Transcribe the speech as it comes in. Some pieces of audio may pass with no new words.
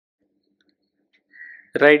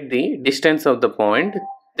Write the distance of the point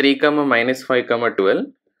 3, minus 5, 12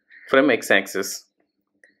 from x-axis.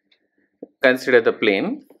 Consider the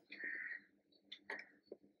plane.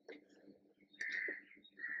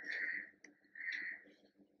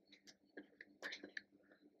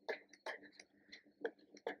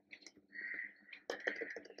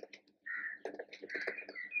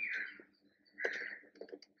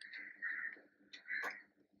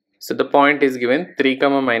 So the point is given 3,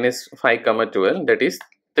 minus 5, 12, that is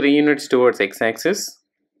 3 units towards x-axis,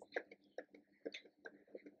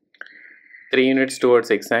 3 units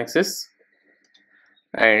towards x-axis,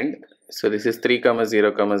 and so this is 3,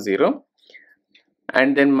 0, 0,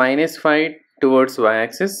 and then minus 5 towards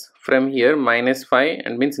y-axis. From here minus 5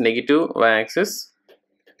 and means negative y-axis,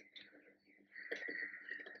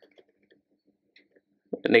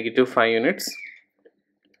 negative 5 units.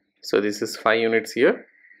 So this is 5 units here,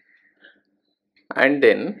 and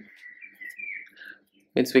then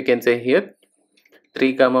means we can say here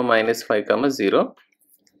 3, minus 5, 0,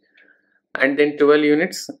 and then 12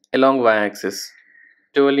 units along y-axis,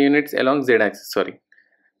 12 units along z-axis,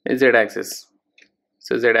 z-axis.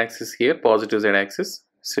 So z-axis here, positive z-axis,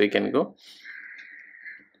 so we can go.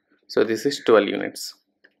 So this is 12 units.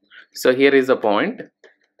 So here is the point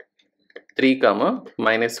 3,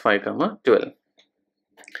 minus 5, 12.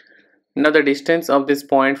 Now the distance of this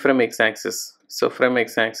point from x-axis. So from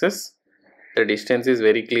x-axis, the distance is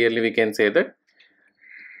very clearly, we can say that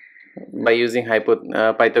by using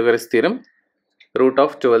Pythagoras theorem, root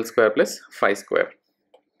of 12 square plus 5 square.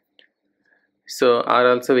 So or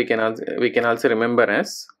also we can also remember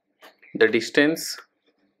as the distance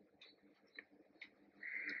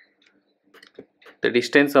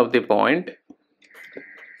of the point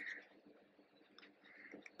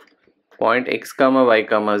x,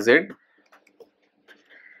 y, z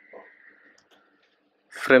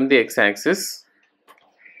from the x-axis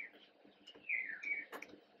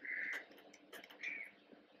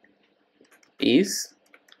is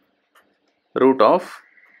root of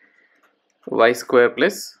y square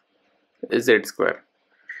plus z square,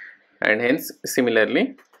 and hence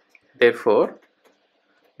similarly, therefore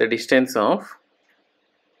the distance of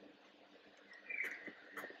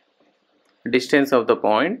the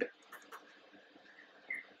point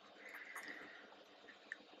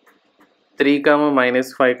 3,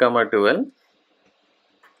 minus 5, 12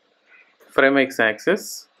 from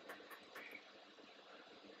x-axis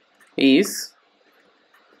is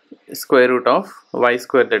square root of y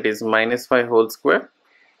square, that is minus 5 whole square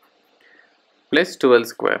plus 12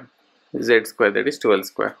 square, z square, that is 12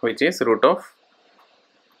 square, which is root of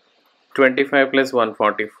 25 plus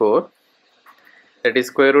 144, that is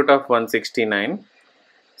square root of 169.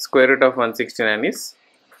 Square root of 169 is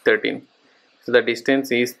 13. So the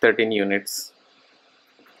distance is 13 units.